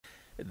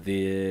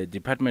the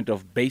Department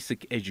of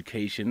Basic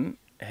Education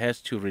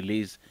has to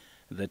release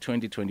the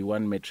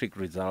 2021 matric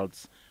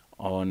results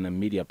on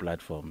media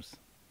platforms.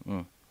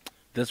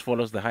 This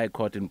follows the High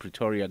Court in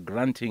Pretoria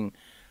granting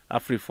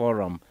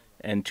AfriForum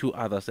and two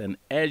others an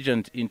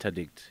urgent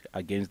interdict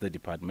against the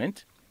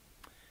department.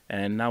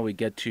 And now we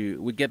get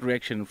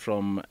reaction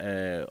from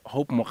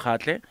Hope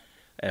Mokgatlhe.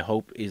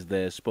 Hope is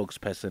the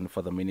spokesperson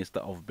for the Minister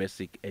of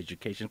Basic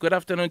Education. Good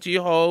afternoon to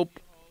you, Hope.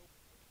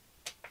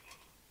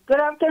 Good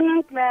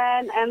afternoon,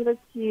 Glenn and the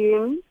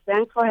team.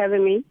 Thanks for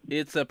having me.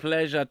 It's a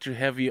pleasure to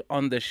have you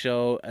on the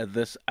show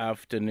this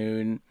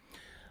afternoon.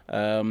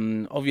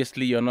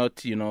 Obviously, you're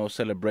not,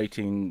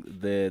 celebrating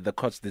the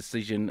court's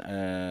decision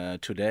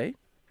today.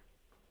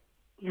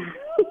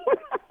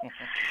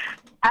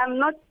 I'm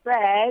not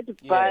sad,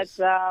 Yes.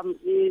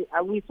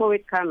 but we saw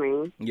it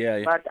coming.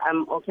 Yeah. But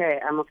I'm okay.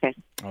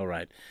 All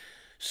right.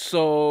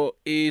 So,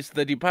 is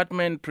the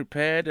department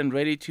prepared and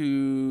ready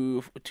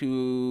to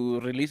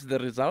release the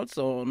results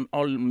on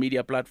all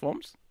media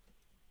platforms?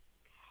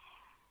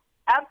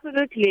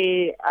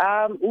 Absolutely.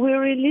 We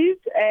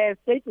released a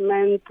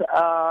statement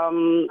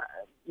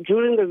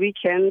during the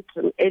weekend,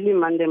 early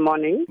Monday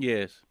morning.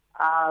 Yes.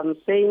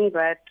 Saying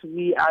that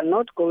we are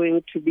not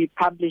going to be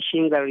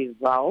publishing the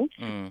results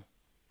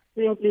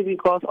simply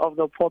because of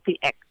the POPI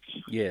Act.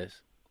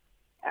 Yes.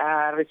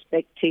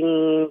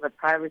 Respecting the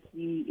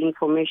privacy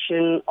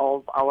information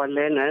of our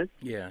learners.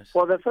 Yes.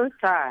 For the first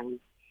time.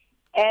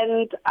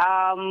 And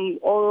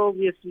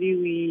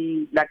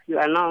obviously, like you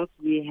announced,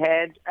 we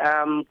had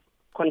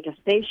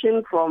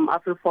contestation from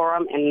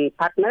AfriForum and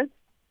partners.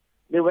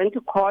 They went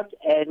to court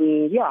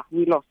and,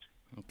 we lost.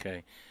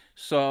 Okay.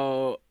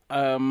 So,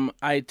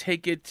 I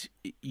take it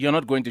you're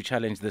not going to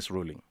challenge this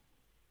ruling?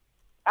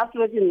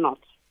 Absolutely not.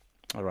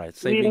 All right.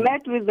 We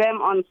met with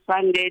them on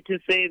Sunday to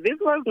say this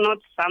was not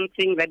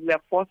something that we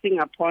are forcing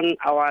upon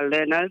our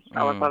learners,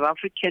 our South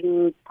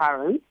African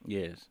parents.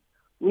 Yes.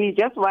 We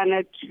just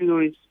wanted to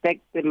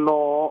respect the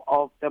law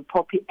of the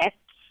POPI Act,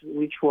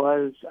 which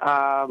was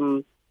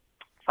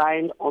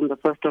signed on the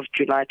 1st of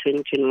July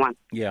 2021.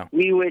 Yeah.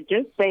 We were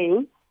just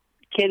saying,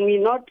 can we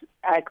not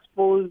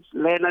expose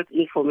learners'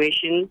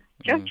 information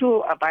just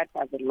to abide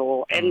by the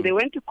law? And they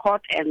went to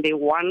court and they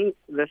won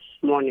this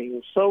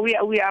morning. So we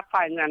are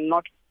fine and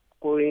not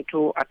going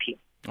to appeal.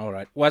 All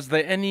right. Was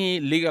there any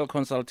legal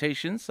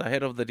consultations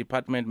ahead of the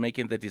department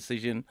making the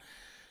decision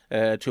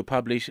to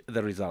publish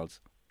the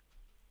results?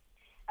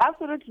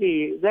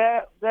 Absolutely.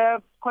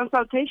 The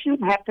consultations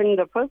happened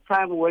the first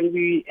time when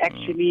we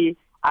actually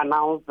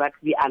announced that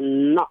we are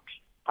not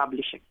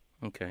publishing.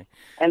 Okay.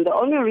 And the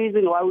only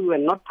reason why we were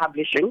not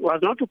publishing was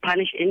not to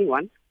punish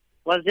anyone,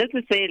 was just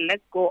to say,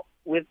 let's go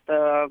with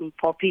the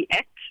POPI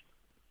Act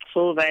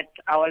so that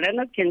our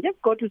learners can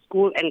just go to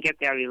school and get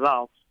their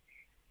results.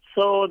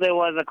 So there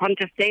was a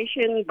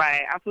contestation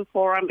by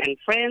AfriForum and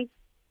friends,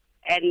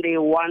 and they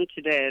won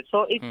today.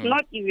 So it's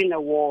not even a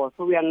war,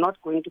 so we are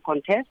not going to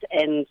contest,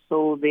 and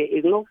so there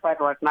is no fight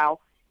right now.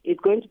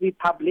 It's going to be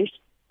published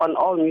on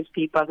all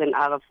newspapers and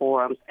other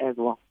forums as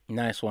well.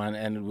 Nice one,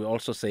 and we're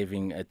also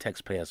saving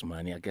taxpayers'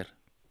 money, I guess.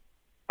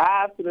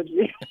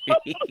 Absolutely.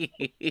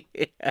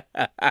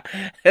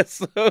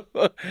 So,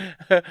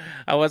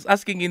 I was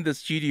asking in the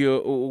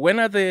studio, when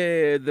are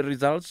the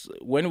results?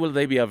 When will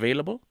they be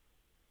available?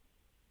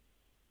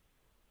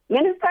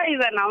 Minister is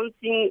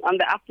announcing on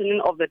the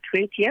afternoon of the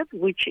 20th,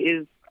 which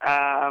is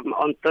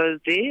on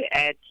Thursday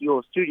at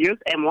your studios,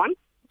 M1.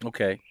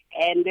 Okay.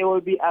 And they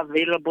will be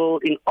available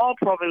in all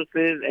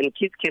provinces, and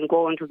kids can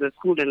go into the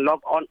school and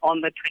log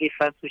on the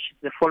 21st, which is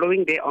the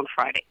following day on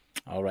Friday.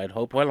 All right,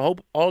 Hope. Well,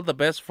 Hope, all the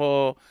best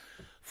for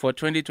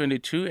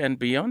 2022 and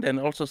beyond, and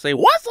also say,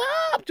 what's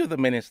up to the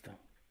minister?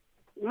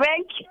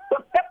 Thank you.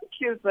 Thank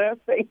you, sir.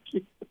 Thank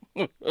you.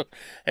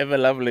 Have a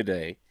lovely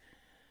day.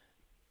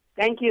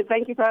 Thank you.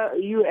 Thank you, sir.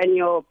 You and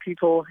your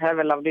people have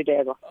a lovely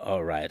day.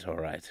 All right.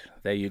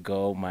 There you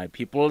go, my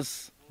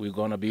peoples. We're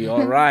going to be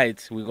all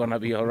right. We're going to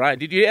be all right.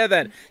 Did you hear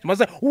that? You must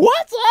say,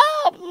 what's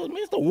up,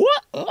 mister?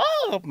 What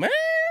up, man?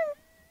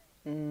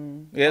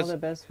 Yes. All the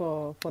best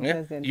for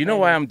Thursday. You know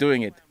why I'm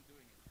doing it?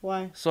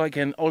 Why? So I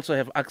can also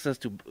have access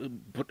to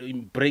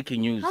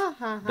breaking news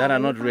that are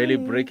not really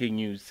breaking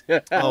news.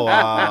 Oh,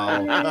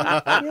 wow.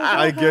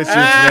 I get you,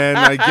 man.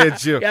 I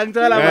get you.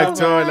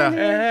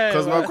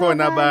 Because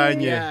makhona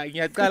abanye.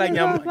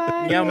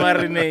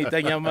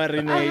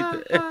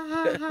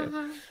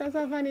 That's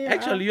so funny.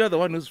 Actually, you're the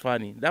one who's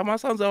funny. That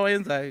must sound so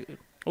inside.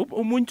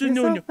 Umuntu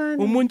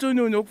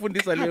nyonyo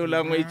ukufundisa leyo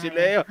language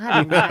leyo.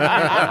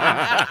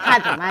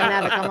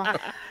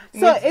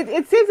 So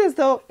it seems as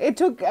though it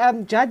took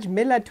Judge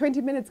Miller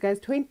 20 minutes, guys,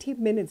 20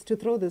 minutes to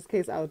throw this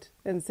case out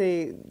and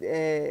say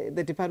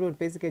the Department of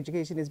Basic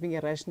Education is being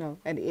irrational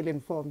and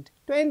ill-informed.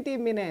 20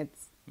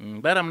 minutes.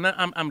 But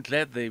I'm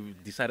glad they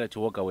decided to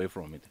walk away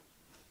from it.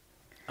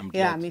 I'm glad.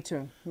 Yeah, me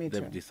too.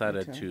 They've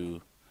decided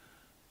to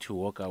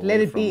walk away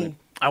Let it from be. it.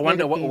 I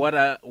wonder what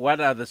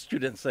are the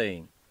students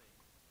saying?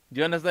 Do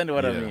you understand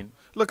what I mean?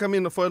 Look, I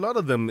mean, for a lot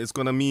of them, it's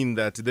going to mean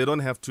that they don't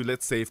have to,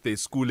 let's say, if they're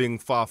schooling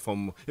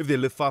if they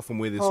live far from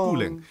where they're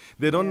schooling,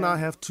 they don't now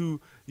have to,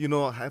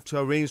 have to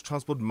arrange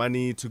transport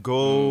money to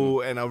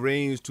go and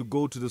arrange to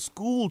go to the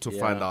school to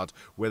find out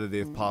whether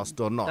they've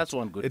passed or not. That's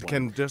one good point.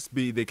 Can just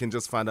be, they can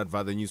just find out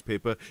via the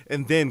newspaper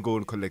and then go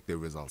and collect their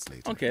results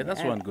later. Okay,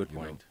 that's one good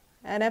point.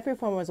 And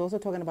AfriForum was also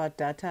talking about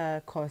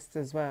data costs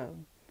as well.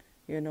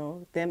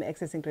 Them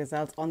accessing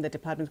results on the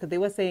department, because they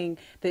were saying,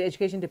 the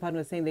education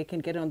department was saying they can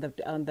get on the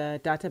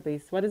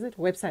database, what is it,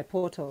 website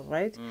portal,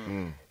 right?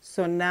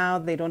 So now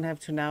they don't have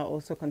to now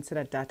also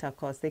consider data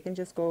costs. They can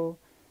just go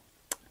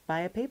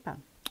buy a paper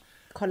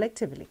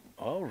collectively.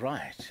 All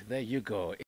right, there you go.